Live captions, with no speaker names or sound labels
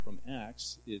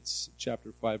Acts. It's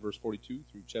chapter 5, verse 42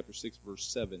 through chapter 6, verse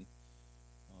 7.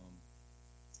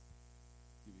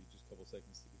 Give you just a couple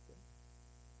seconds to get there.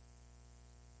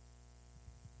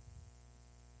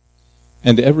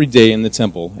 And every day in the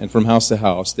temple and from house to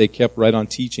house, they kept right on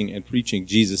teaching and preaching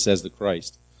Jesus as the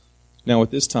Christ. Now at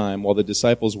this time, while the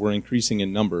disciples were increasing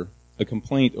in number, a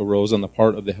complaint arose on the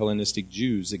part of the Hellenistic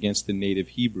Jews against the native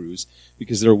Hebrews,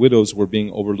 because their widows were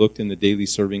being overlooked in the daily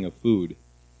serving of food.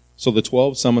 So the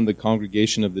 12 summoned the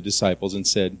congregation of the disciples and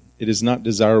said, "It is not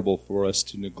desirable for us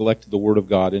to neglect the word of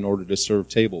God in order to serve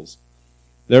tables.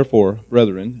 Therefore,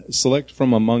 brethren, select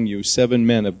from among you 7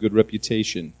 men of good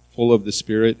reputation, full of the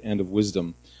Spirit and of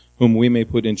wisdom, whom we may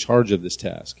put in charge of this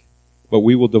task. But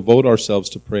we will devote ourselves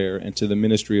to prayer and to the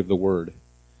ministry of the word."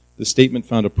 The statement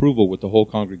found approval with the whole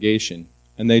congregation,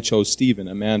 and they chose Stephen,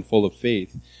 a man full of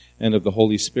faith and of the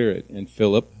Holy Spirit, and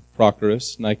Philip,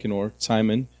 Prochorus, Nicanor,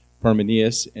 Timon,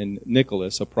 Parmenas, and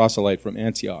Nicholas, a proselyte from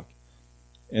Antioch.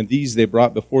 And these they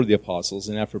brought before the apostles,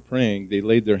 and after praying, they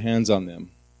laid their hands on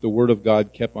them. The word of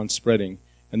God kept on spreading,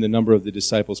 and the number of the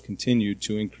disciples continued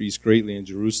to increase greatly in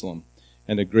Jerusalem,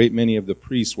 and a great many of the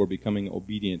priests were becoming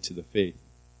obedient to the faith.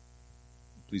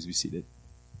 Please be seated.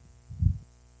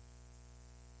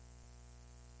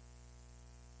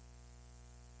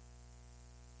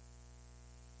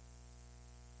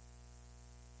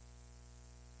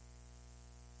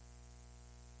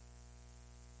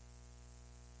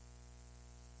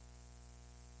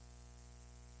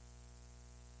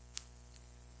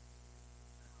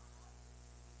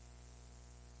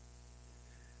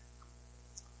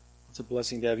 It's a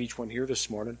blessing to have each one here this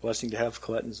morning. Blessing to have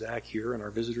Colette and Zach here and our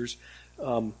visitors.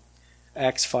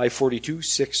 Acts 5:42,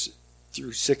 6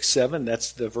 through 6-7.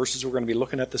 That's the verses we're going to be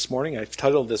looking at this morning. I've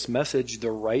titled this message, "The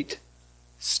Right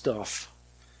Stuff."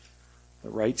 The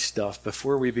right stuff.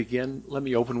 Before we begin, let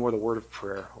me open with a word of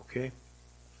prayer, okay?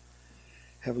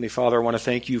 Heavenly Father, I want to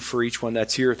thank you for each one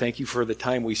that's here. Thank you for the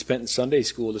time we spent in Sunday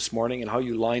school this morning and how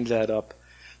you lined that up.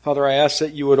 Father, I ask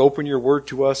that you would open your word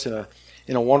to us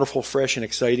in a wonderful, fresh, and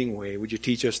exciting way. Would you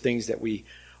teach us things that we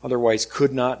otherwise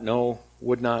could not know,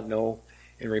 would not know,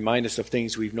 and remind us of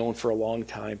things we've known for a long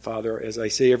time. Father, as I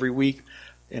say every week,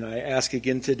 and I ask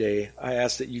again today, I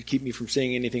ask that you keep me from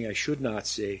saying anything I should not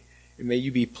say, and may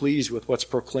you be pleased with what's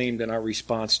proclaimed in our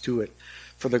response to it,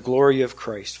 for the glory of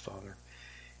Christ, Father.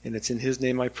 And it's in his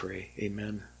name I pray.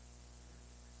 Amen.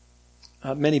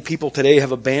 Many people today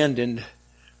have abandoned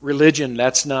religion.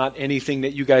 That's not anything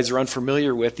that you guys are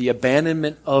unfamiliar with. The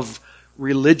abandonment of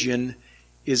religion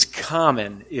is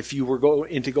common. If you were going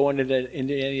into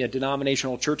any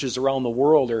denominational churches around the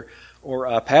world,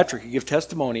 or Patrick could give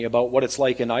testimony about what it's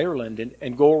like in Ireland,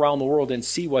 and go around the world and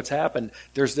see what's happened,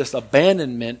 there's this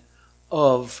abandonment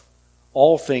of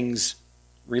all things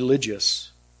religious.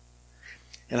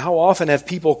 And how often have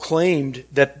people claimed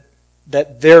that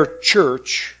their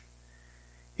church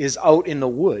is out in the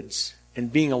woods and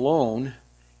being alone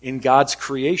in God's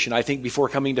creation? I think before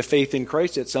coming to faith in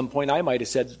Christ, at some point I might have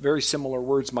said very similar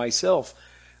words myself.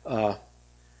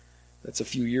 That's a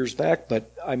few years back,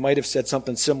 but I might have said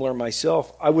something similar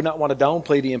myself. I would not want to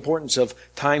downplay the importance of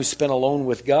time spent alone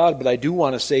with God, but I do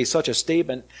want to say such a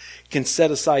statement can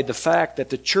set aside the fact that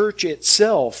the church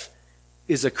itself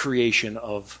is a creation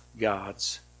of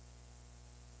God's.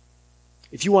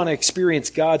 If you want to experience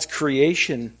God's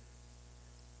creation,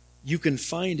 you can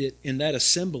find it in that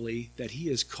assembly that he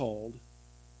has called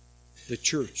the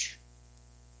church.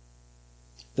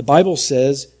 The Bible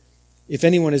says, if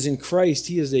anyone is in Christ,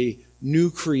 he is a new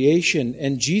creation.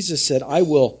 And Jesus said, I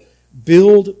will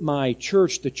build my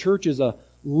church. The church is a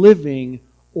living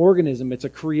organism. It's a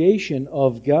creation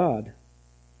of God.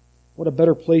 What a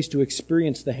better place to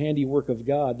experience the handiwork of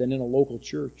God than in a local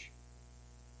church.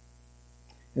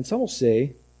 And some will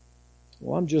say,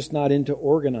 well, I'm just not into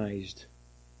organized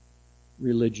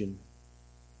religion.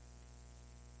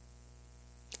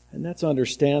 And that's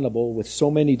understandable with so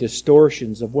many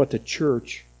distortions of what the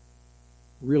church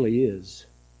really is.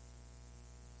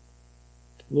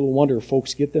 Little wonder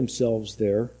folks get themselves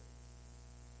there.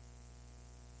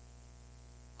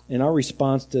 And our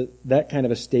response to that kind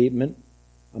of a statement,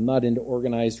 I'm not into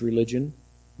organized religion,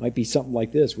 might be something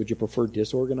like this. Would you prefer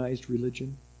disorganized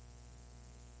religion?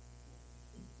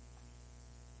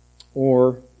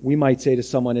 Or we might say to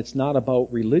someone, it's not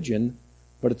about religion,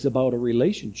 but it's about a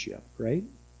relationship, right?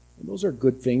 And those are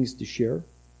good things to share.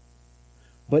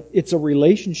 But it's a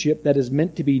relationship that is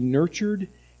meant to be nurtured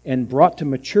and brought to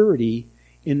maturity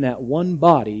in that one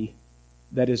body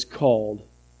that is called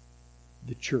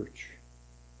the church.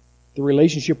 The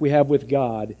relationship we have with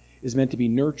God is meant to be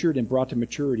nurtured and brought to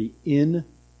maturity in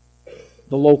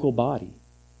the local body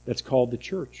that's called the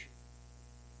church.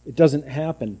 It doesn't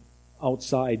happen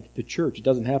outside the church. It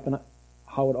doesn't happen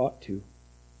how it ought to.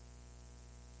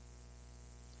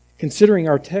 Considering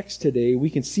our text today, we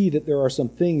can see that there are some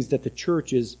things that the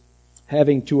church is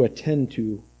having to attend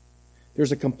to.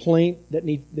 There's a complaint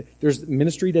there's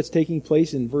ministry that's taking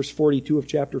place in verse 42 of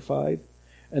chapter 5.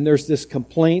 And there's this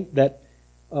complaint that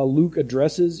Luke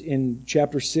addresses in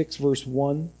chapter 6, verse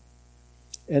 1.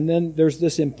 And then there's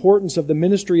this importance of the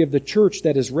ministry of the church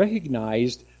that is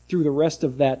recognized through the rest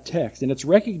of that text. And it's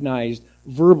recognized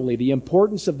verbally, the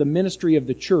importance of the ministry of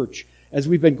the church. As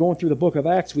we've been going through the book of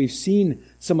Acts, we've seen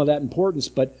some of that importance,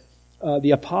 but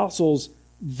the apostles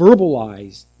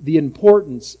verbalize the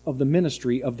importance of the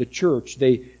ministry of the church.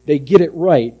 They get it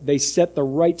right. They set the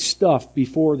right stuff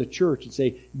before the church and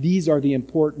say, these are the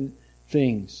important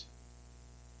things.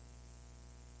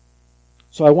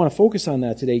 So I want to focus on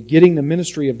that today, getting the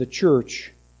ministry of the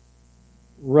church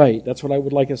right. That's what I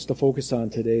would like us to focus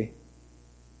on today.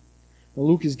 Now,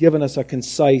 Luke has given us a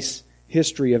concise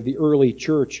history of the early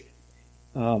church.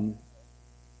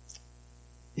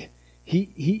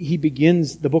 He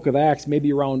begins the book of Acts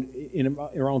maybe around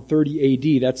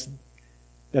 30 AD.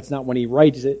 That's not when he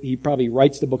writes it. He probably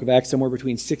writes the book of Acts somewhere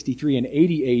between 63 and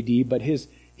 80 AD. But his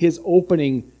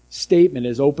opening statement,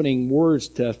 his opening words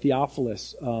to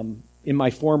Theophilus, in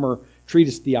my former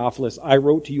treatise Theophilus, I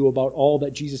wrote to you about all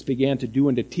that Jesus began to do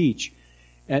and to teach.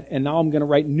 And now I'm going to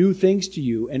write new things to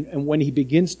you. And when he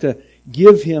begins to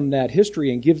give him that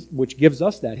history, which gives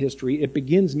us that history, it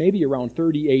begins maybe around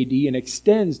 30 AD and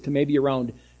extends to maybe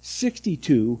around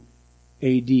 62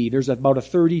 AD. There's about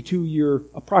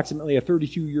approximately a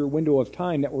 32-year window of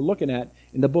time that we're looking at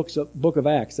in the book of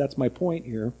Acts. That's my point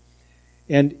here.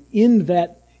 And in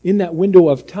that window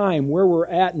of time, where we're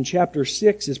at in chapter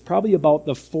 6 is probably about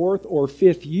the 4th or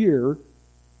 5th year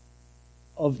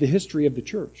of the history of the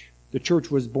church. The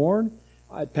church was born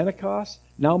at Pentecost.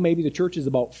 Now maybe the church is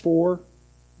about 4,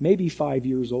 maybe 5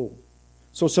 years old.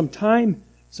 So some time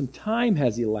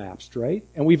has elapsed, right?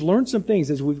 And we've learned some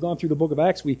things as we've gone through the book of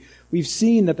Acts. We've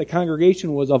seen that the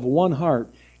congregation was of one heart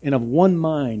and of one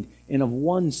mind and of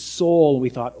one soul. And we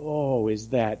thought,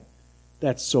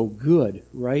 that's so good,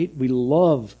 right? We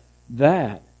love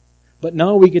that. But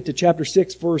now we get to chapter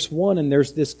 6, verse 1, and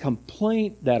there's this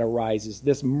complaint that arises.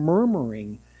 This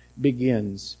murmuring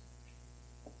begins.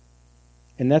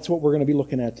 And that's what we're going to be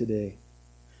looking at today.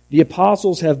 The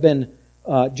apostles have been,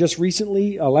 just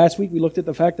recently, last week we looked at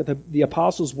the fact that the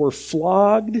apostles were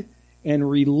flogged and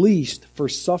released for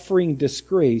suffering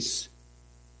disgrace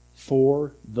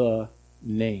for the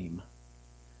name.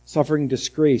 Suffering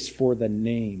disgrace for the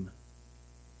name.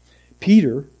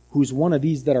 Peter, who's one of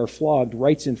these that are flogged,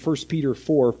 writes in 1 Peter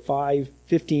 4, 5,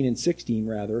 15, and 16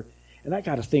 rather. And I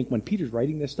got to think, when Peter's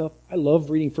writing this stuff, I love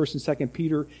reading 1 and 2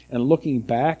 Peter and looking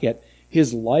back at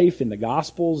his life in the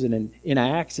Gospels and in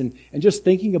Acts and just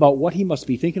thinking about what he must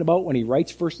be thinking about when he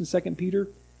writes 1 and 2 Peter.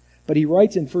 But he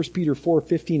writes in 1 Peter 4,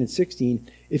 15 and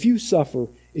 16, if you suffer,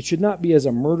 it should not be as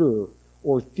a murderer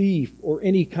or thief or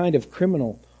any kind of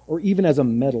criminal or even as a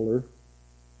meddler.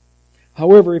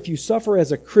 However, if you suffer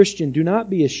as a Christian, do not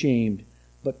be ashamed,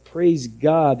 but praise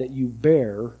God that you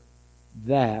bear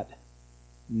that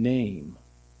name.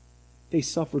 They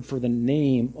suffered for the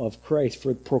name of Christ,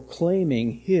 for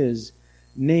proclaiming His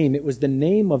name. It was the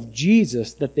name of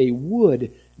Jesus that they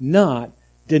would not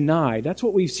deny. That's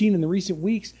what we've seen in the recent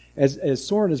weeks as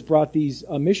Soren has brought these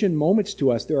mission moments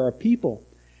to us. There are people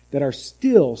that are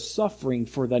still suffering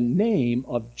for the name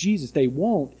of Jesus. They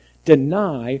won't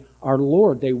deny our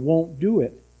Lord. They won't do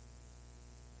it.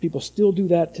 People still do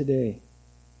that today.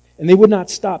 And they would not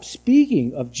stop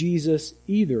speaking of Jesus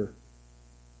either.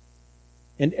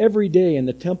 And every day in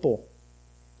the temple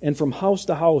and from house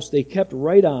to house, they kept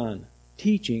right on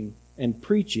teaching and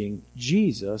preaching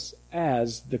Jesus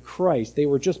as the Christ. They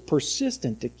were just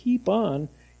persistent to keep on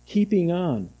keeping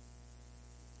on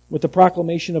with the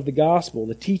proclamation of the gospel,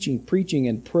 the teaching, preaching,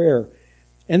 and prayer,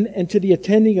 and to the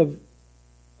attending of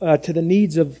to the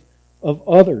needs of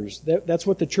others. That's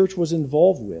what the church was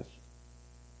involved with.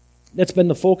 That's been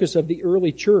the focus of the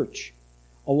early church,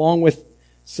 along with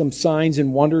some signs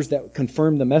and wonders that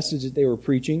confirmed the message that they were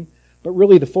preaching. But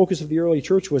really the focus of the early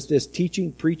church was this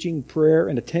teaching, preaching, prayer,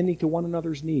 and attending to one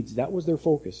another's needs. That was their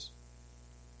focus.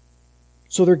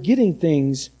 So they're getting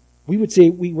things, we would say,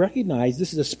 we recognize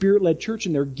this is a Spirit-led church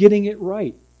and they're getting it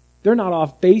right. They're not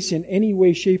off base in any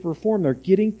way, shape, or form. They're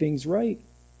getting things right.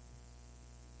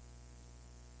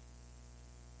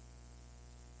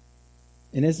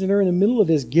 And as they're in the middle of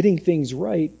this getting things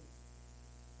right,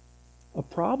 a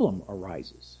problem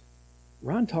arises.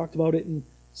 Ron talked about it in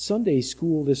Sunday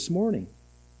school this morning.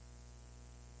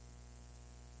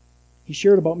 He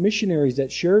shared about missionaries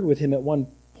that shared with him at one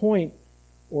point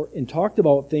and talked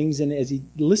about things, and as he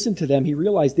listened to them, he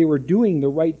realized they were doing the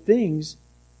right things,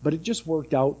 but it just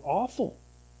worked out awful.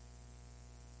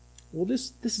 Well,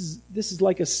 this is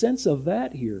like a sense of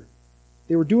that here.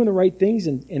 They were doing the right things,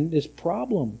 and this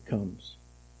problem comes.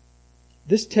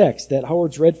 This text that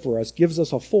Howard's read for us gives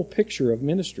us a full picture of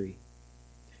ministry.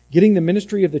 Getting the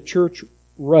ministry of the church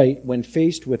right when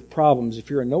faced with problems.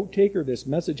 If you're a note taker, this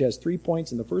message has 3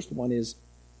 points, and the first one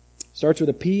starts with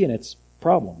a P, and it's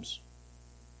problems.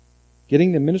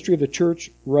 Getting the ministry of the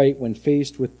church right when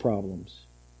faced with problems.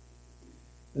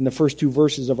 In the first 2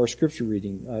 verses of our scripture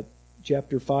reading,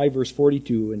 chapter 5, verse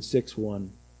 42 and 6:1.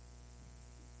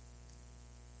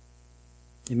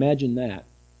 Imagine that.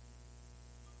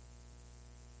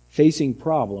 Facing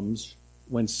problems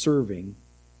when serving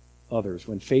others,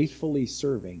 when faithfully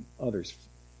serving others.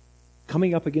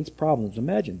 Coming up against problems.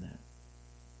 Imagine that.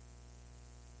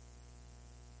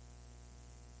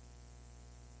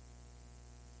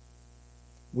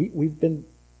 We've been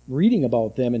reading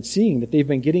about them and seeing that they've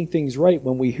been getting things right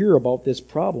when we hear about this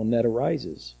problem that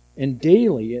arises. And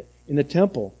daily in the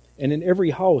temple and in every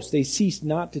house they ceased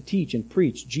not to teach and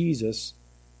preach Jesus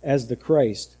as the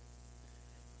Christ.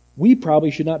 We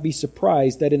probably should not be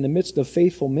surprised that in the midst of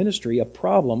faithful ministry a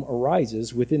problem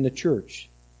arises within the church.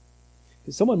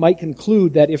 Someone might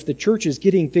conclude that if the church is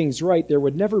getting things right, there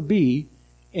would never be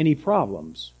any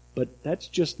problems. But that's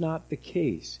just not the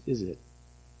case, is it?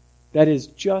 That is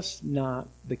just not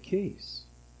the case.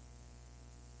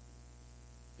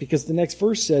 Because the next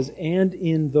verse says, and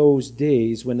in those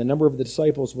days when the number of the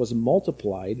disciples was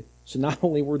multiplied, so not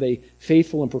only were they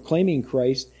faithful in proclaiming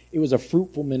Christ, it was a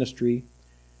fruitful ministry.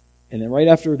 And then right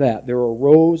after that, there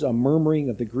arose a murmuring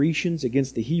of the Grecians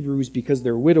against the Hebrews because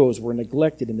their widows were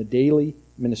neglected in the daily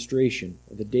ministration,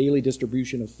 or the daily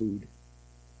distribution of food.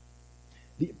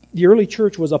 The early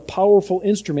church was a powerful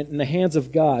instrument in the hands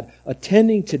of God,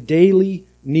 attending to daily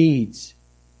needs,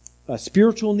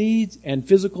 spiritual needs and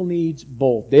physical needs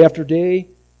both. Day after day,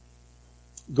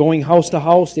 going house to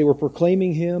house, they were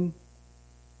proclaiming Him.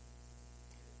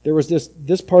 There was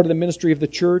this part of the ministry of the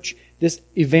church, this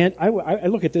event. I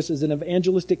look at this as an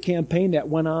evangelistic campaign that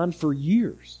went on for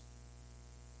years.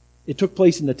 It took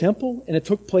place in the temple, and it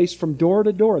took place from door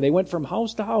to door. They went from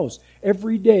house to house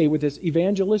every day with this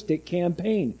evangelistic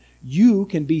campaign. You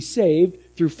can be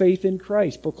saved through faith in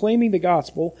Christ, proclaiming the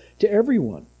gospel to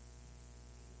everyone.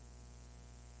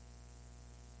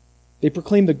 They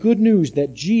proclaimed the good news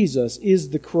that Jesus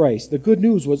is the Christ. The good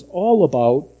news was all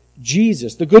about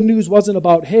Jesus. The good news wasn't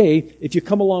about, hey, if you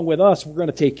come along with us, we're going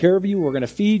to take care of you, we're going to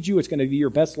feed you, it's going to be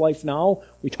your best life now.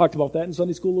 We talked about that in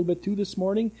Sunday school a little bit too this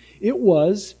morning. It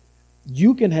was,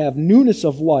 you can have newness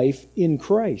of life in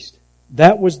Christ.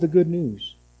 That was the good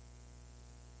news.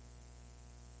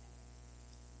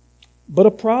 But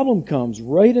a problem comes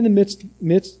right in the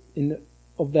midst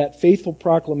of that faithful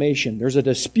proclamation. There's a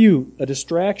dispute, a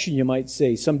distraction, you might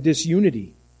say, some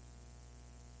disunity.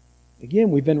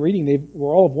 Again, we've been reading,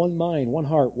 we're all of one mind, one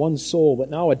heart, one soul, but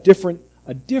now a different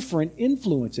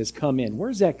influence has come in.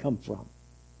 Where does that come from?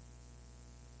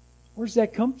 Where does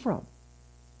that come from?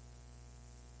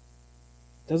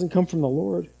 It doesn't come from the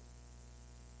Lord.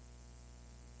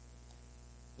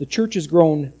 The church has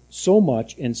grown so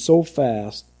much and so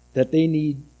fast that they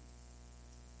need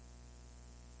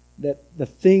that the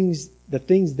things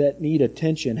that need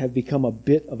attention have become a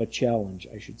bit of a challenge.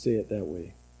 I should say it that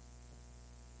way.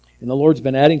 And the Lord's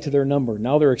been adding to their number.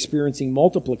 Now they're experiencing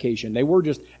multiplication. They were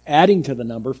just adding to the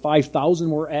number.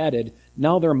 5,000 were added.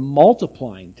 Now they're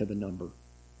multiplying to the number.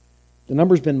 The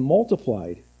number's been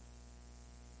multiplied.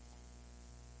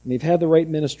 And they've had the right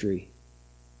ministry.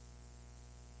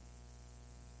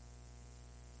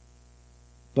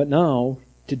 But now,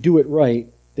 to do it right,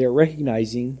 the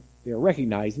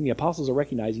apostles are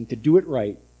recognizing to do it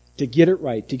right, to get it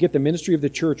right, to get the ministry of the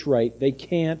church right, they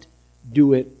can't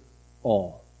do it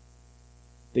all.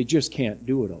 They just can't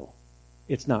do it all.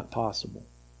 It's not possible.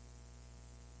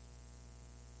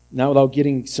 Now, without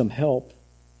getting some help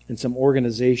and some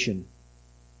organization.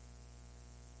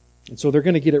 And so they're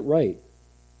going to get it right.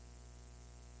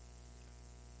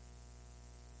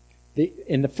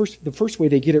 And the first way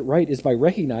they get it right is by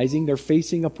recognizing they're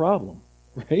facing a problem,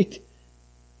 right?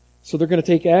 So they're going to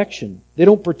take action. They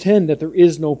don't pretend that there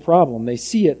is no problem. They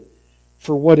see it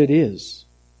for what it is.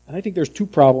 And I think there's two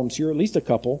problems here, at least a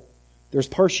couple. There's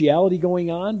partiality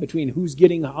going on between who's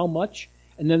getting how much,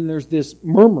 and then there's this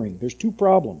murmuring. There's two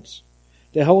problems.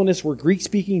 The Hellenists were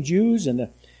Greek-speaking Jews, and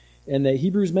the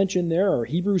Hebrews mentioned there are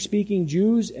Hebrew-speaking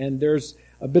Jews, and there's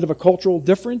a bit of a cultural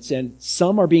difference, and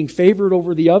some are being favored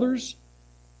over the others,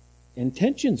 and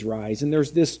tensions rise, and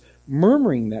there's this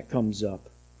murmuring that comes up.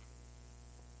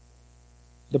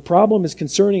 The problem is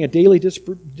concerning a daily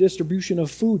distribution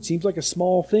of food. Seems like a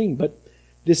small thing, but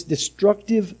this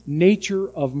destructive nature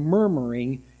of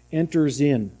murmuring enters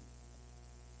in.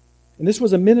 And this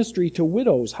was a ministry to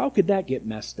widows. How could that get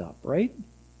messed up, right?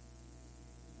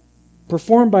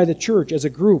 Performed by the church as a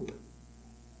group.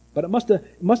 But it must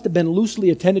have been loosely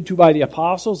attended to by the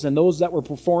apostles and those that were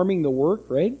performing the work,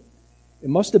 right? It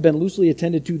must have been loosely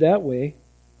attended to that way.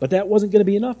 But that wasn't going to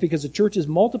be enough because the church is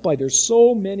multiplied. There's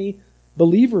so many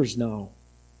believers now.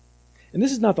 And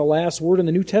this is not the last word in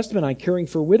the New Testament on caring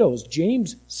for widows.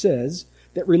 James says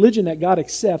that religion that God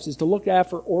accepts is to look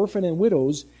after orphan and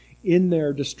widows in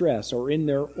their distress or in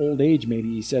their old age, maybe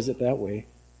he says it that way.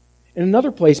 In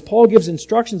another place, Paul gives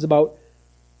instructions about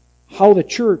how the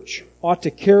church ought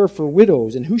to care for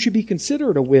widows and who should be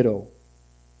considered a widow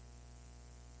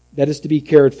that is to be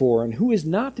cared for and who is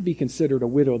not to be considered a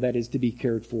widow that is to be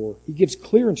cared for. He gives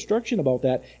clear instruction about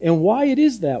that and why it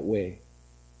is that way.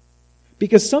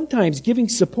 Because sometimes giving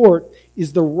support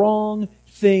is the wrong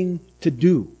thing to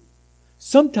do.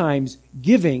 Sometimes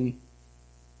giving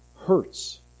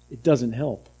hurts. It doesn't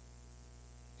help.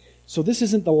 So this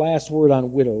isn't the last word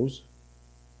on widows.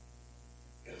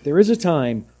 There is a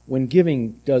time when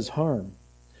giving does harm.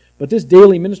 But this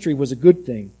daily ministry was a good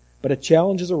thing. But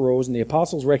challenges arose, and the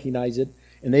apostles recognize it,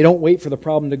 and they don't wait for the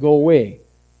problem to go away.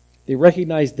 They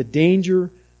recognize the danger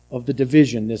of the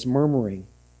division, this murmuring.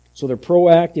 So they're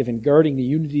proactive in guarding the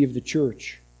unity of the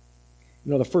church.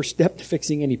 You know, the first step to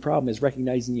fixing any problem is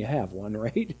recognizing you have one,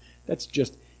 right? That's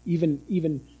just, even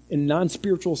in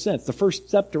non-spiritual sense, the first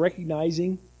step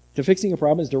to fixing a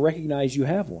problem is to recognize you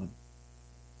have one.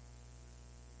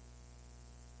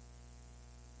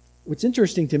 What's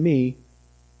interesting to me,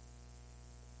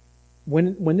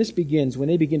 when this begins, when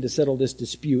they begin to settle this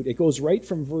dispute, it goes right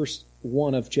from verse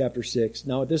 1 of chapter 6.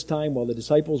 Now at this time, while the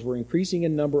disciples were increasing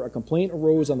in number, a complaint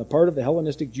arose on the part of the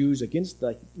Hellenistic Jews against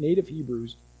the native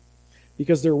Hebrews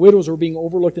because their widows were being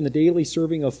overlooked in the daily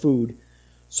serving of food.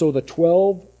 So the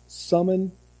 12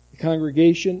 summoned the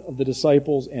congregation of the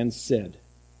disciples and said.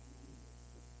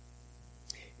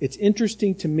 It's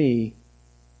interesting to me,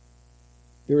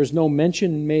 there is no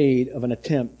mention made of an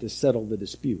attempt to settle the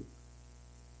dispute.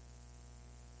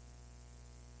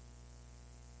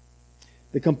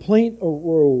 The complaint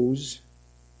was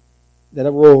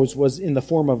in the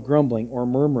form of grumbling or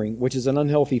murmuring, which is an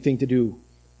unhealthy thing to do.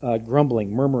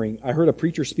 Grumbling, murmuring. I heard a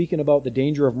preacher speaking about the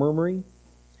danger of murmuring,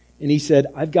 and he said,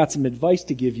 I've got some advice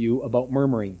to give you about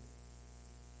murmuring.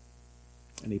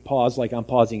 And he paused like I'm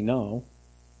pausing now,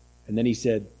 and then he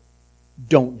said,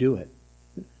 don't do it.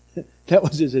 That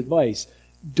was his advice.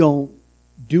 Don't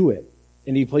do it.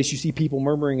 Any place you see people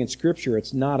murmuring in Scripture,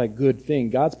 it's not a good thing.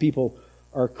 God's people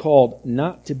are called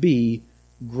not to be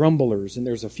grumblers. And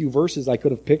there's a few verses I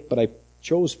could have picked, but I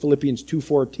chose Philippians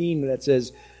 2:14 that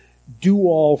says, do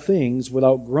all things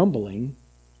without grumbling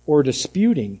or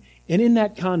disputing. And in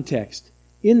that context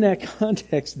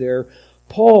there,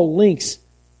 Paul links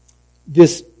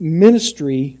this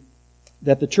ministry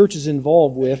that the church is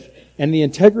involved with and the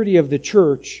integrity of the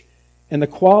church and the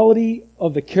quality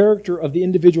of the character of the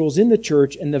individuals in the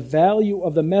church and the value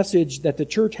of the message that the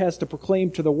church has to proclaim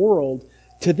to the world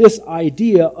to this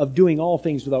idea of doing all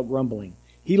things without grumbling.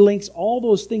 He links all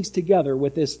those things together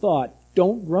with this thought,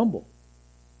 don't grumble.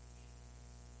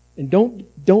 And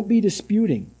don't be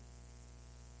disputing.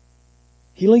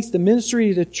 He links the ministry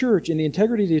of the church and the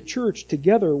integrity of the church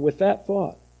together with that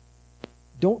thought.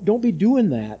 Don't be doing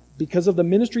that because of the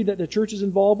ministry that the church is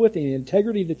involved with and the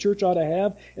integrity the church ought to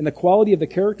have and the quality of the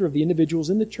character of the individuals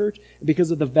in the church and because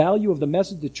of the value of the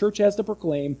message the church has to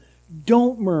proclaim.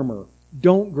 Don't murmur.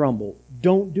 Don't grumble.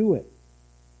 Don't do it.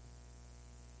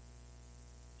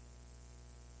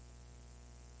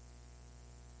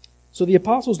 So the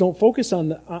apostles don't focus on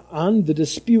the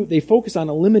dispute. They focus on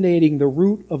eliminating the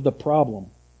root of the problem,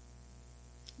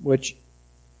 which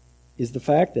is the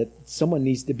fact that someone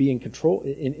needs to be in control,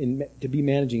 to be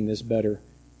managing this better.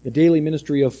 The daily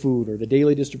ministry of food or the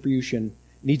daily distribution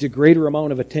needs a greater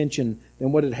amount of attention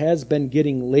than what it has been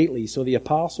getting lately. So the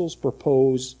apostles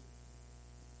propose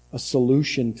a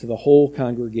solution to the whole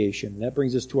congregation. That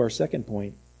brings us to our second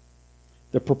point,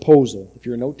 the proposal. If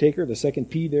you're a note taker, the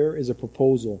second P there is a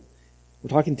proposal. We're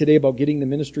talking today about getting the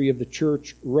ministry of the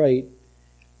church right.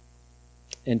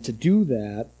 And to do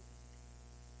that,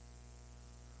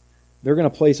 they're going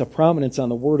to place a prominence on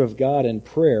the Word of God and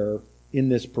prayer in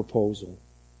this proposal.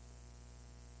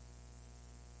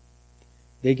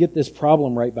 They get this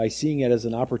problem right by seeing it as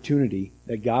an opportunity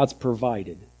that God's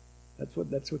provided.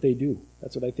 That's what they do.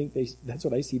 That's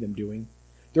what I see them doing.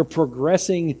 They're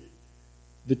progressing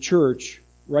the church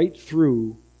right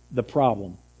through the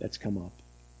problem that's come up.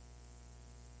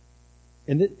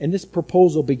 And this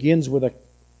proposal begins with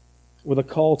a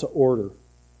call to order.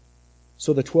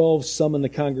 So the 12 summon the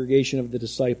congregation of the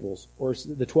disciples, or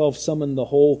the 12 summon the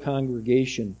whole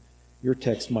congregation, your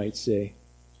text might say.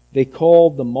 They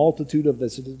called the multitude of the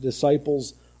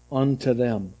disciples unto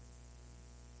them.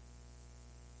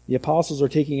 The apostles are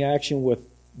taking action with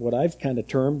what I've kind of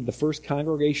termed the first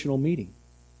congregational meeting.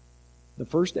 The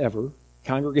first ever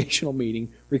congregational meeting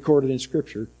recorded in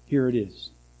Scripture. Here it is.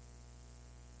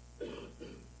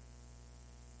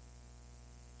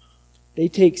 They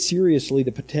take seriously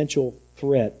the potential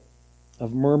threat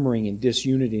of murmuring and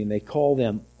disunity, and they call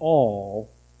them all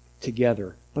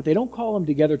together. But they don't call them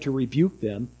together to rebuke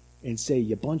them and say,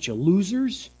 "You bunch of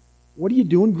losers, what are you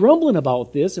doing grumbling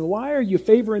about this? And why are you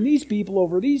favoring these people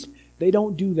over these?" They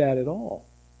don't do that at all.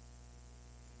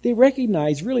 They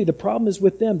recognize really the problem is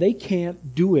with them. They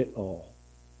can't do it all.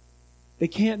 They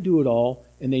can't do it all,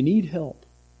 and they need help.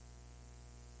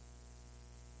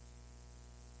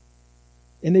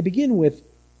 And they begin with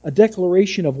a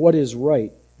declaration of what is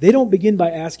right. They don't begin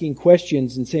by asking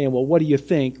questions and saying, "Well, what do you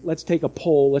think? Let's take a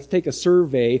poll. Let's take a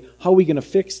survey. How are we going to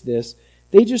fix this?"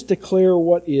 They just declare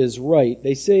what is right.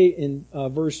 They say in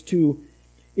verse 2,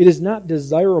 "It is not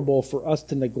desirable for us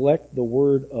to neglect the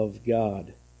word of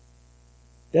God."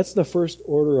 That's the first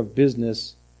order of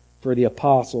business for the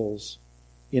apostles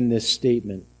in this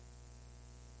statement.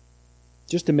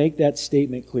 Just to make that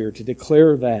statement clear, to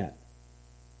declare that.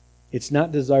 It's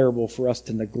not desirable for us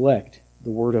to neglect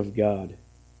the Word of God.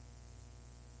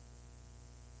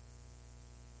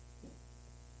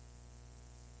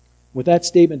 With that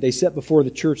statement, they set before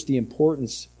the church the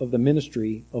importance of the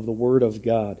ministry of the Word of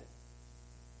God.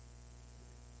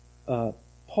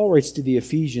 Paul writes to the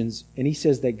Ephesians, and he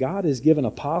says that God has given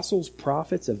apostles,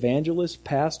 prophets, evangelists,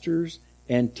 pastors,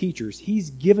 and teachers. He's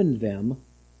given them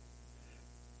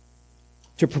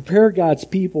to prepare God's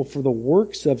people for the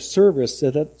works of service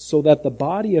so that the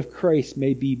body of Christ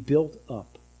may be built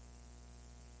up.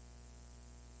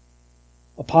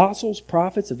 Apostles,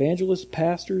 prophets, evangelists,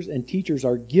 pastors, and teachers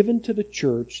are given to the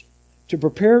church to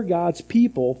prepare God's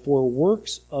people for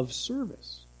works of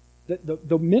service.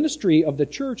 The ministry of the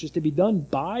church is to be done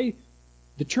by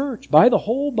the church, by the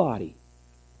whole body.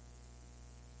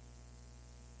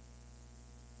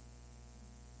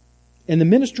 And the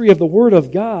ministry of the Word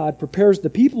of God prepares the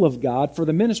people of God for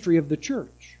the ministry of the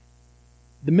church.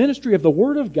 The ministry of the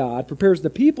Word of God prepares the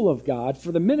people of God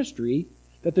for the ministry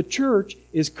that the church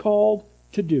is called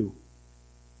to do.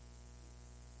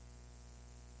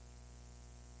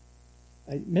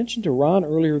 I mentioned to Ron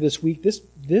earlier this week,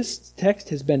 this text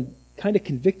has been kind of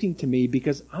convicting to me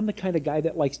because I'm the kind of guy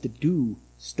that likes to do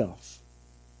stuff.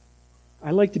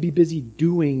 I like to be busy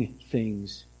doing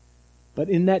things. But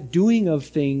in that doing of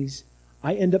things,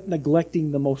 I end up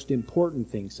neglecting the most important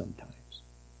things sometimes.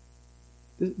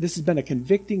 This has been a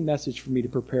convicting message for me to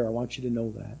prepare. I want you to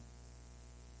know that.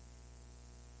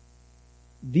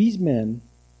 These men,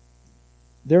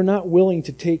 they're not willing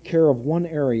to take care of one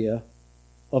area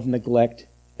of neglect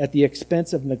at the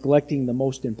expense of neglecting the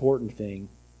most important thing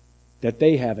that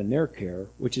they have in their care,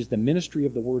 which is the ministry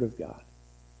of the Word of God.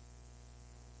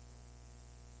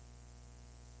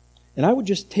 And I would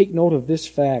just take note of this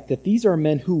fact that these are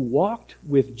men who walked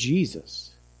with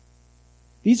Jesus.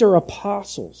 These are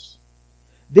apostles.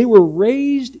 They were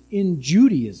raised in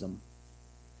Judaism.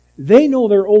 They know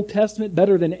their Old Testament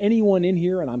better than anyone in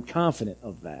here, and I'm confident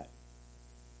of that.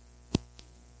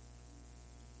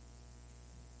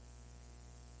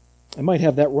 I might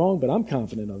have that wrong, but I'm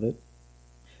confident of it.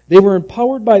 They were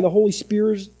empowered by the Holy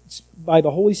Spirit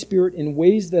in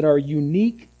ways that are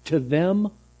unique to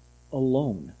them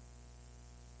alone.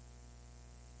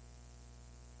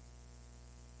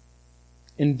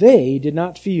 And they did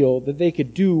not feel that they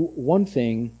could do one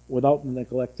thing without the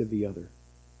neglect of the other.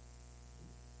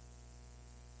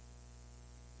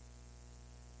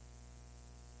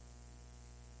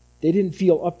 They didn't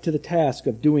feel up to the task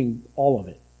of doing all of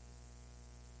it.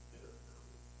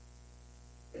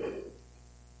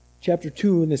 Chapter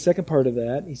 2, in the second part of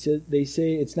that, they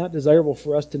say it's not desirable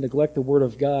for us to neglect the Word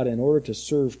of God in order to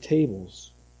serve tables.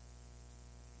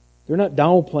 They're not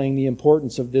downplaying the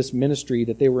importance of this ministry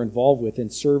that they were involved with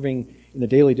in serving in the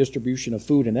daily distribution of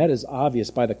food, and that is obvious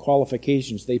by the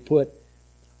qualifications they put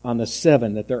on the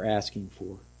 7 that they're asking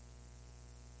for.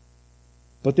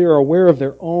 But they are aware of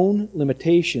their own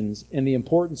limitations and the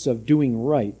importance of doing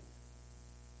right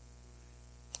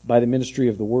by the ministry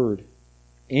of the Word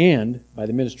and by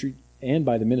the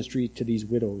ministry to these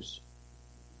widows.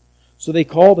 So they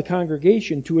call the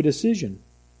congregation to a decision.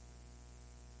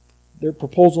 Their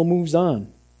proposal moves on.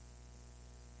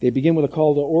 They begin with a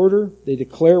call to order, they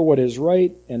declare what is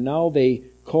right, and now they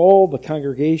call the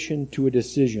congregation to a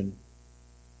decision.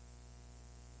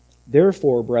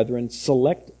 Therefore, brethren,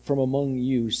 select from among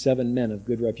you 7 men of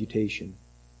good reputation.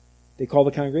 They call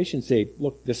the congregation and say,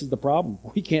 look, this is the problem.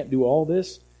 We can't do all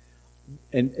this.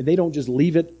 And they don't just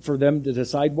leave it for them to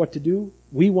decide what to do.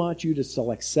 We want you to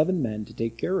select 7 men to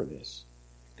take care of this,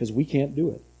 because we can't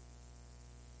do it.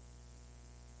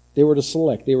 They were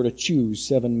to choose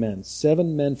 7 men.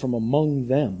 7 men from among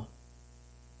them.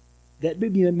 That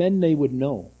would be the men they would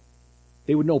know.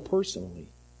 They would know personally.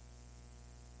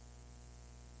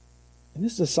 And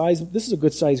this is a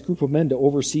good sized group of men to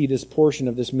oversee this portion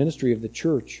of this ministry of the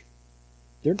church.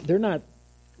 They're not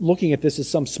looking at this as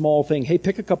some small thing. Hey,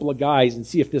 pick a couple of guys and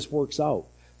see if this works out.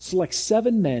 Select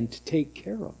 7 men to take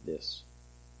care of this.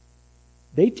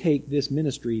 They take this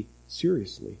ministry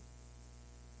seriously.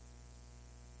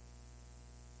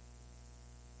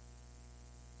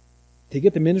 To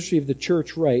get the ministry of the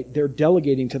church right, they're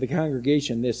delegating to the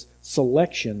congregation this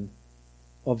selection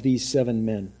of these 7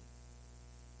 men.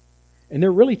 And they're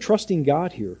really trusting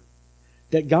God here,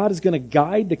 that God is going to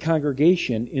guide the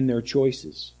congregation in their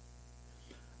choices.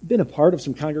 I've been a part of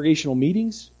some congregational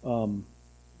meetings from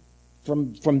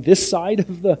this side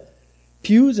of the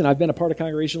pews, and I've been a part of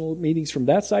congregational meetings from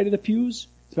that side of the pews.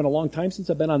 It's been a long time since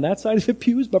I've been on that side of the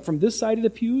pews, but from this side of the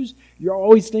pews, you're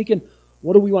always thinking,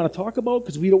 what do we want to talk about?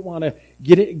 Because we don't want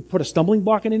to put a stumbling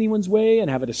block in anyone's way and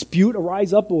have a dispute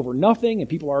arise up over nothing, and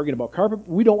people arguing about carpet.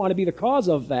 We don't want to be the cause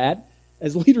of that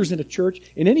as leaders in a church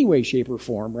in any way, shape, or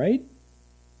form, right?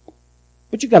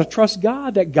 But you've got to trust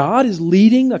God, that God is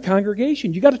leading a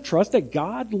congregation. You've got to trust that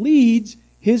God leads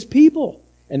His people.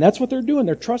 And that's what they're doing.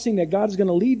 They're trusting that God is going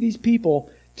to lead these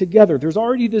people together. There's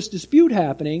already this dispute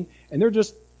happening, and they're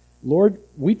just, Lord,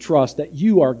 we trust that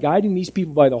you are guiding these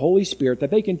people by the Holy Spirit, that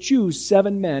they can choose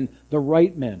 7 men, the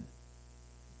right men.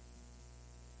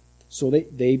 So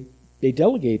they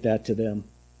delegate that to them.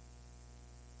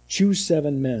 Choose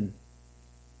 7 men.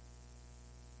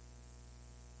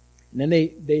 And then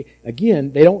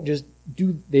they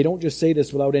don't just say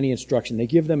this without any instruction. They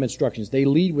give them instructions. They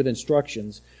lead with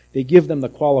instructions. They give them the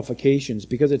qualifications,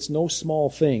 because it's no small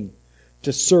thing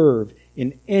to serve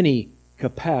in any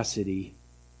capacity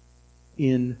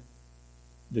in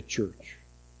the church.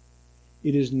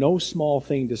 It is no small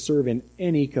thing to serve in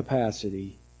any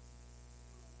capacity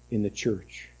in the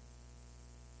church.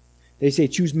 They say,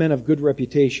 choose men of good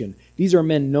reputation. These are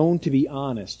men known to be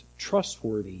honest,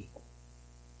 trustworthy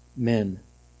men.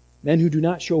 Men who do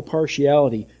not show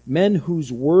partiality. Men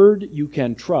whose word you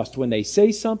can trust. When they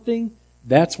say something,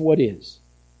 that's what is.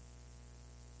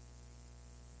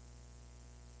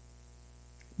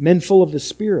 Men full of the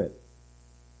Spirit.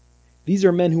 These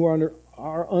are men who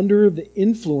are under the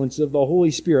influence of the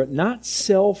Holy Spirit, not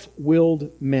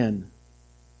self-willed men.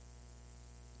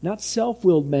 Not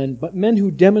self-willed men, but men who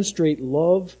demonstrate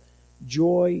love,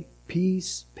 joy,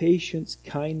 peace, patience,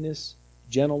 kindness,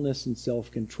 gentleness, and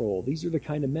self-control. These are the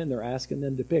kind of men they're asking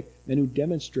them to pick. Men who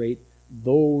demonstrate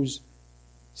those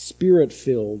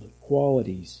Spirit-filled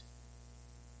qualities.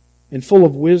 And full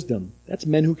of wisdom. That's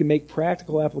men who can make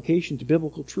practical application to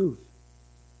biblical truth.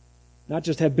 Not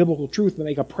just have biblical truth, but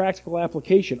make a practical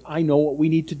application. I know what we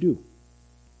need to do.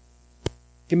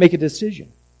 Can make a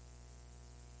decision.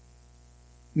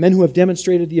 Men who have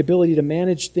demonstrated the ability to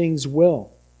manage things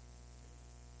well.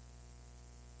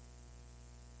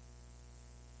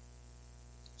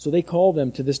 So they call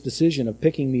them to this decision of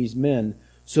picking these men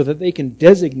so that they can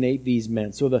designate these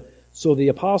men. So the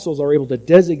apostles are able to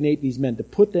designate these men, to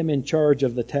put them in charge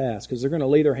of the task, because they're going to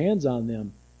lay their hands on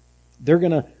them. They're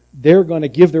going to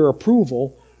give their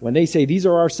approval. When they say, these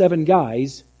are our 7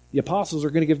 guys, the apostles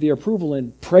are going to give the approval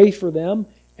and pray for them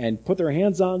and put their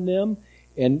hands on them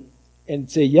and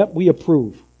say, yep, we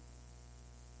approve.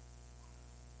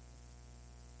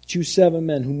 Choose 7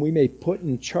 men whom we may put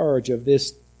in charge of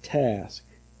this task.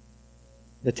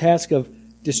 The task of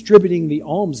distributing the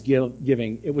alms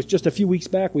giving. It was just a few weeks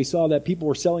back we saw that people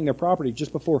were selling their property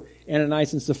just before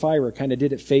Ananias and Sapphira kind of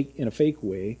did it in a fake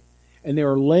way. And they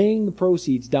were laying the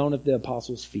proceeds down at the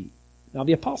apostles' feet. Now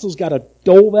the apostles got to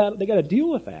dole that, they got to deal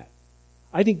with that.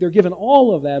 I think they're giving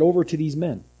all of that over to these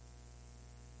men.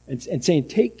 And saying,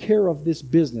 take care of this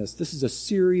business. This is a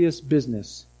serious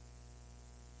business.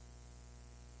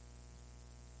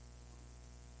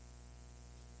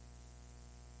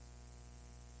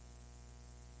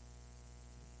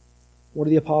 What do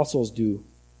the apostles do?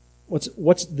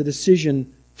 What's the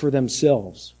decision for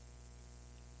themselves?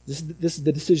 This is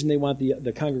the decision they want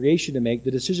the congregation to make.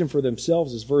 The decision for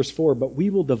themselves is verse 4, but we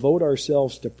will devote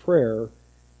ourselves to prayer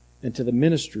and to the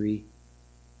ministry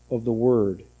of the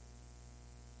word.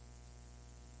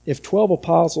 If 12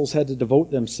 apostles had to devote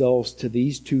themselves to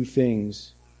these two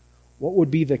things, what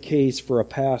would be the case for a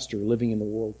pastor living in the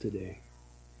world today?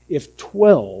 If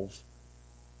 12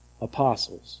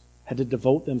 apostles had to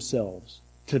devote themselves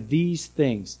to these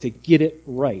things to get it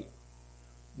right,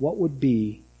 what would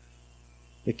be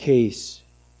the case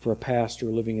for a pastor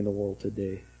living in the world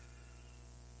today?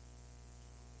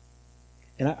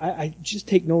 And I just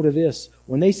take note of this.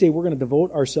 When they say we're going to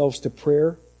devote ourselves to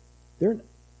prayer,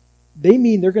 they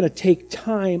mean they're going to take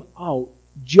time out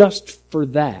just for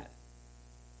that.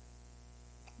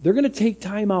 They're going to take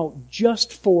time out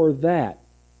just for that.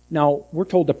 Now, we're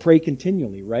told to pray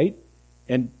continually, right?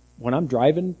 And when I'm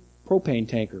driving propane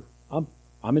tanker,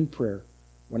 I'm in prayer.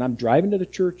 When I'm driving to the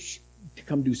church to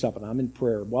come do something, I'm in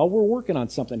prayer. While we're working on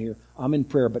something here, I'm in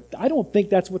prayer. But I don't think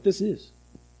that's what this is.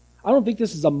 I don't think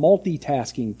this is a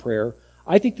multitasking prayer.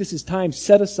 I think this is time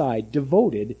set aside,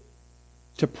 devoted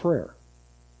to prayer.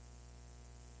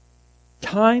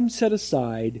 Time set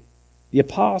aside, the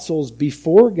apostles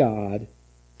before God,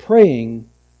 praying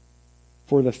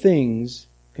for the things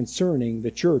concerning the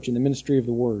church and the ministry of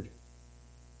the Word.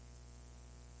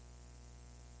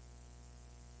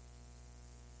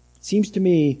 It seems to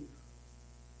me,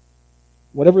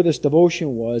 whatever this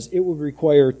devotion was, it would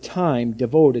require time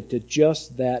devoted to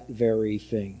just that very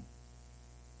thing.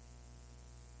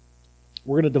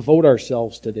 We're going to devote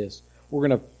ourselves to this. We're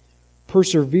going to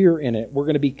persevere in it. We're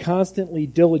going to be constantly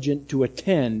diligent to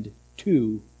attend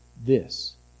to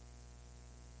this.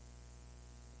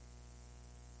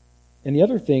 And the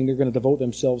other thing they're going to devote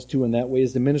themselves to in that way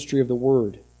is the ministry of the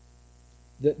Word.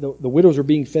 The widows are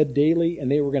being fed daily,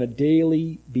 and they were going to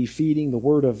daily be feeding the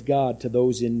Word of God to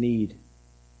those in need.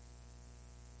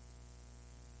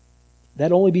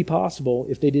 That'd only be possible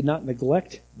if they did not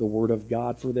neglect the Word of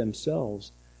God for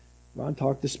themselves. Ron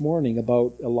talked this morning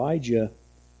about Elijah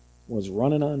was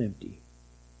running on empty.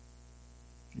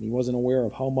 And he wasn't aware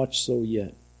of how much so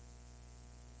yet.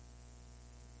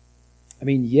 I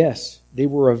mean, yes, they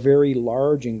were a very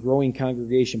large and growing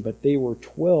congregation, but they were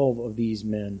 12 of these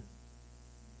men.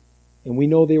 And we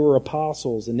know they were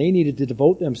apostles, and they needed to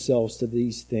devote themselves to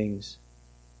these things.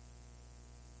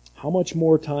 How much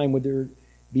more time would there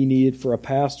be needed for a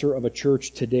pastor of a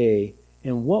church today,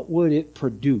 and what would it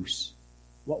produce?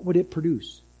 What would it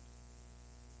produce?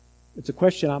 It's a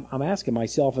question I'm asking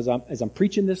myself as I'm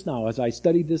preaching this now, as I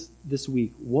studied this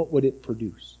week. What would it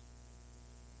produce?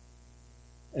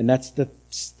 And that's the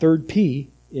third P,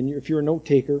 if you're a note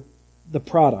taker, the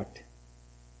product.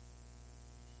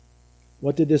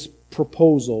 What did this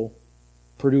proposal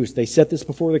produce? They set this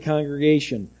before the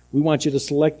congregation. We want you to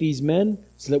select these men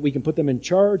so that we can put them in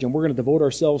charge, and we're going to devote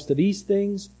ourselves to these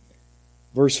things.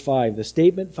 Verse 5, the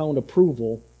statement found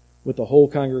approval with the whole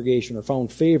congregation, or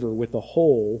found favor with the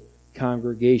whole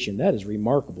congregation. That is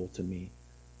remarkable to me.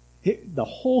 The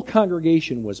whole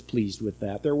congregation was pleased with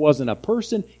that. There wasn't a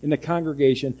person in the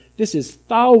congregation. This is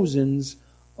thousands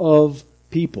of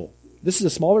people. This is a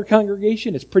smaller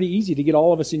congregation. It's pretty easy to get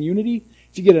all of us in unity.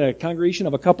 If you get a congregation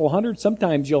of a couple hundred,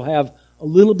 sometimes you'll have a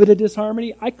little bit of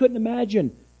disharmony. I couldn't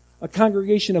imagine a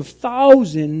congregation of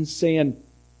thousands saying,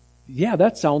 yeah,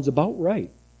 that sounds about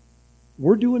right.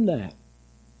 We're doing that.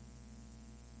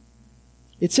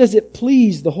 It says it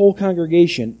pleased the whole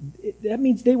congregation. That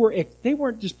means they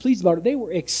weren't just pleased about it, they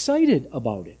were excited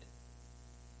about it.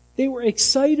 They were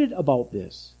excited about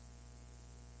this.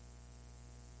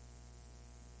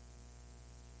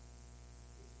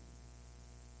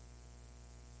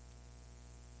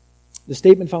 The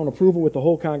statement found approval with the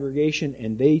whole congregation,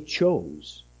 and they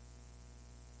chose.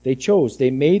 They chose. They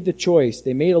made the choice.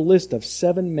 They made a list of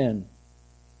 7 men.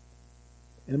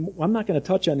 And I'm not going to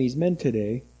touch on these men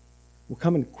today. We're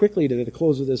coming quickly to the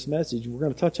close of this message. We're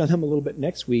going to touch on them a little bit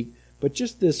next week. But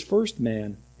just this first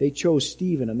man, they chose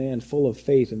Stephen, a man full of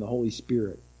faith in the Holy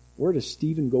Spirit. Where does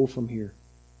Stephen go from here?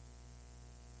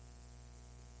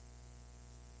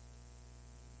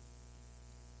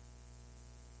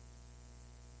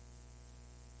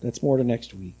 That's more to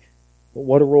next week. But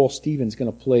what a role Stephen's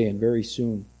going to play in very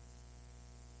soon.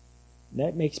 And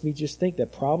that makes me just think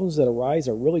that problems that arise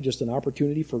are really just an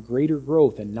opportunity for greater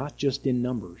growth, and not just in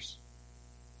numbers.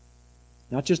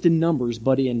 Not just in numbers,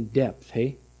 but in depth,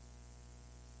 hey?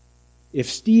 If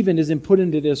Stephen isn't put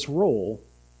into this role,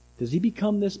 does he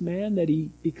become this man that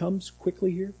he becomes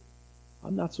quickly here?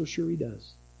 I'm not so sure he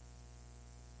does.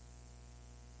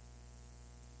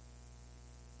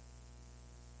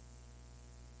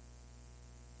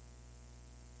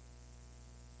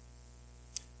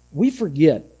 We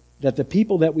forget that the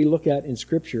people that we look at in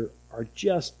Scripture are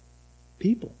just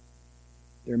people.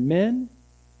 They're men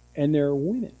and they're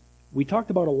women. We talked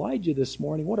about Elijah this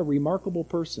morning. What a remarkable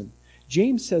person.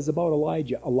 James says about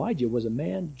Elijah was a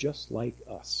man just like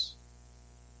us.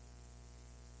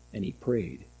 And he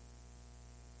prayed.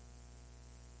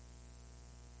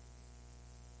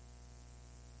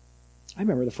 I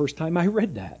remember the first time I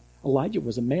read that. Elijah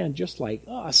was a man just like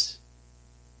us.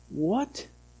 What?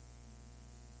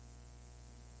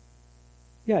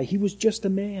 Yeah, he was just a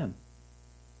man.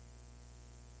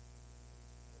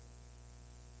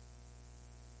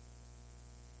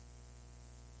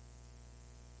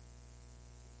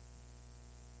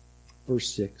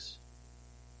 Verse 6.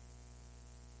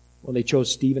 Well, they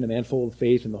chose Stephen, a man full of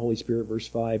faith and the Holy Spirit, verse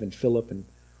 5, and Philip and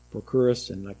Prochorus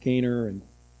and Nicanor and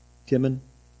Timon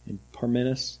and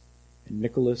Parmenas and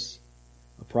Nicholas,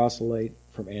 a proselyte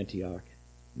from Antioch.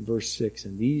 In verse 6,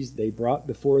 and these they brought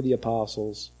before the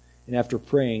apostles, and after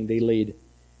praying they laid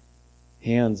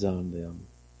hands on them.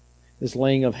 This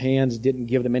laying of hands didn't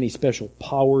give them any special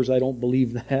powers. I don't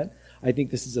believe that. I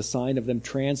think this is a sign of them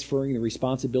transferring the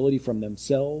responsibility from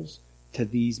themselves to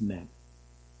these men.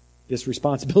 This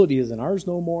responsibility isn't ours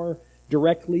no more.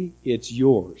 Directly, it's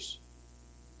yours.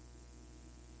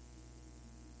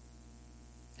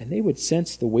 And they would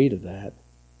sense the weight of that.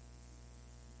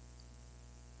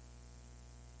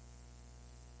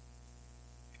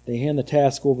 They hand the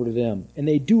task over to them. And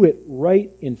they do it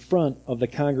right in front of the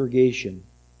congregation.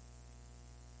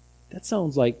 That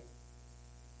sounds like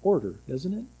order,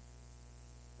 doesn't it?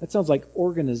 That sounds like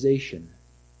organization.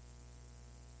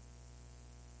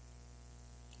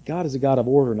 God is a God of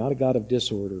order, not a God of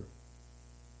disorder.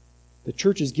 The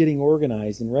church is getting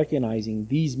organized and recognizing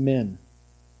these men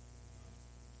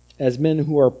as men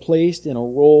who are placed in a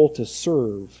role to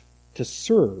serve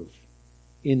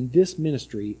in this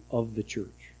ministry of the church.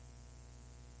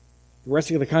 The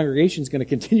rest of the congregation is going to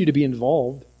continue to be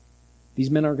involved. These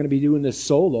men aren't going to be doing this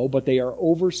solo, but they are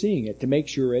overseeing it to make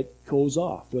sure it goes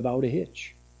off without a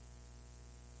hitch.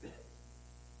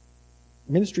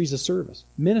 Ministry is a service.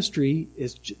 Ministry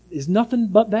is nothing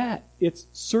but that. It's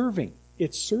serving.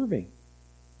 It's serving.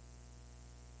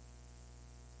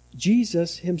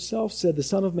 Jesus himself said the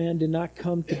Son of Man did not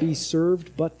come to be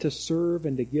served, but to serve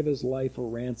and to give his life a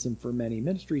ransom for many.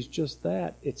 Ministry is just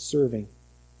that. It's serving.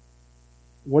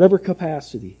 Whatever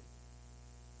capacity.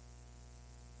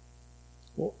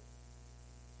 Well,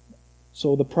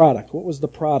 so the product. What was the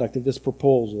product of this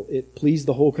proposal? It pleased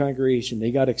the whole congregation.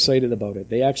 They got excited about it.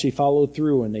 They actually followed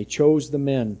through and they chose the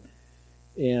men.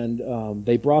 And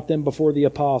they brought them before the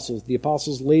apostles. The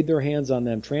apostles laid their hands on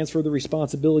them, transferred the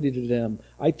responsibility to them.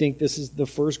 I think this is the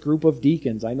first group of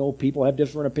deacons. I know people have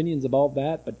different opinions about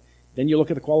that, but then you look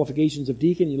at the qualifications of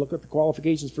deacon, you look at the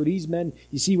qualifications for these men,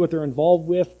 you see what they're involved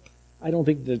with. I don't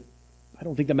think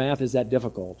the math is that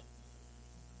difficult.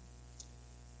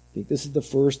 I think this is the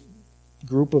first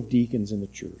group of deacons in the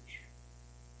church.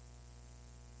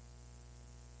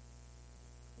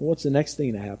 What's the next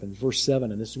thing that happens? Verse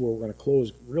 7, and this is where we're going to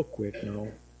close real quick now.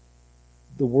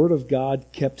 The word of God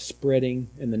kept spreading,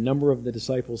 and the number of the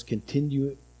disciples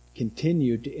continued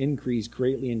to increase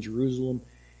greatly in Jerusalem,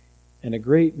 and a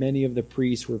great many of the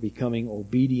priests were becoming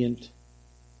obedient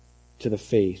to the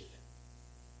faith.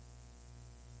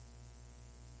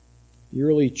 The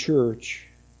early church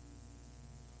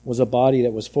was a body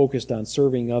that was focused on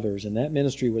serving others, and that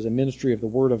ministry was a ministry of the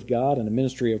Word of God, and a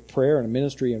ministry of prayer, and a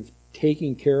ministry of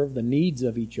taking care of the needs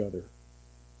of each other.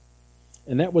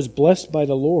 And that was blessed by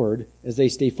the Lord as they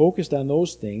stay focused on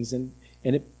those things, and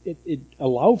it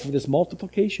allowed for this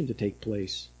multiplication to take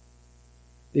place.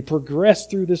 They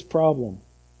progressed through this problem.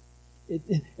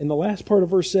 In the last part of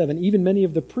verse 7, even many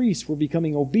of the priests were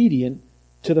becoming obedient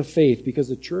to the faith because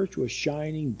the church was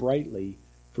shining brightly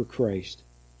for Christ.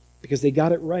 Because they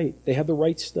got it right. They had the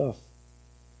right stuff.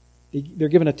 They're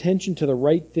giving attention to the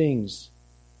right things.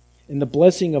 And the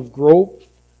blessing of growth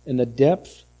and the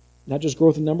depth, not just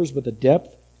growth in numbers, but the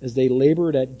depth as they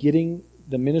labored at getting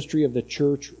the ministry of the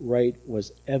church right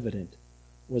was evident.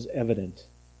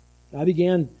 I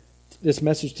began this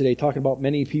message today talking about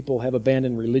many people have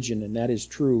abandoned religion, and that is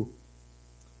true.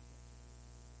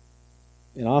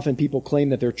 And often people claim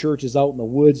that their church is out in the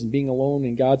woods and being alone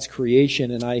in God's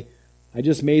creation, and I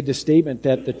just made the statement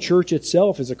that the church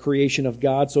itself is a creation of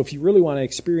God, so if you really want to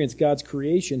experience God's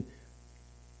creation,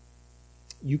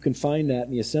 you can find that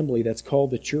in the assembly that's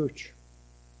called the church.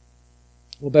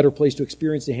 No better place to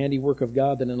experience the handiwork of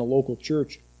God than in a local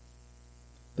church.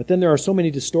 But then there are so many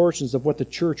distortions of what the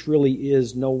church really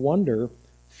is. No wonder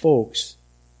folks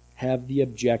have the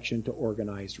objection to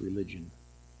organized religion.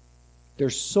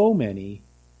 There's so many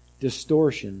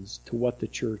distortions to what the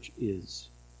church is.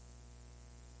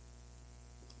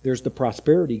 There's the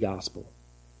prosperity gospel.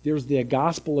 There's the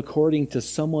gospel according to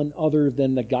someone other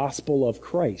than the gospel of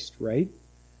Christ, right?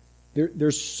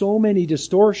 There's so many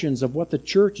distortions of what the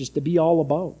church is to be all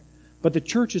about. But the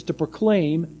church is to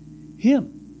proclaim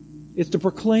Him. It's to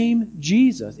proclaim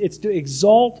Jesus. It's to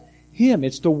exalt Him.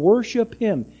 It's to worship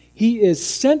Him. He is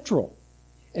central.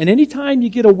 And anytime you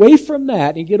get away from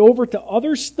that and get over to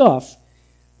other stuff,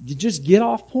 you just get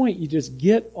off point. You just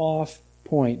get off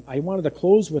point. I wanted to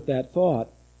close with that thought.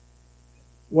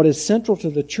 What is central to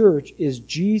the church is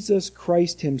Jesus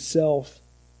Christ Himself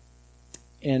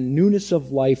and newness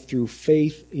of life through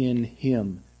faith in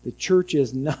Him. The church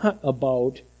is not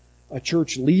about a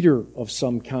church leader of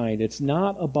some kind. It's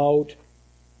not about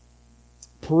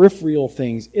peripheral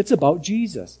things. It's about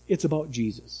Jesus. It's about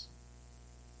Jesus.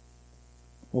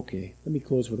 Okay, let me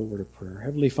close with a word of prayer.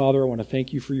 Heavenly Father, I want to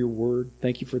thank You for Your word.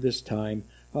 Thank You for this time.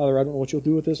 Father, I don't know what You'll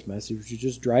do with this message. You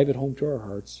just drive it home to our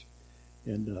hearts.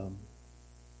 And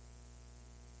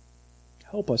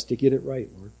help us to get it right,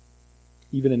 Lord,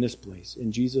 even in this place.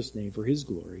 In Jesus' name, for His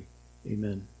glory.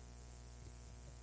 Amen.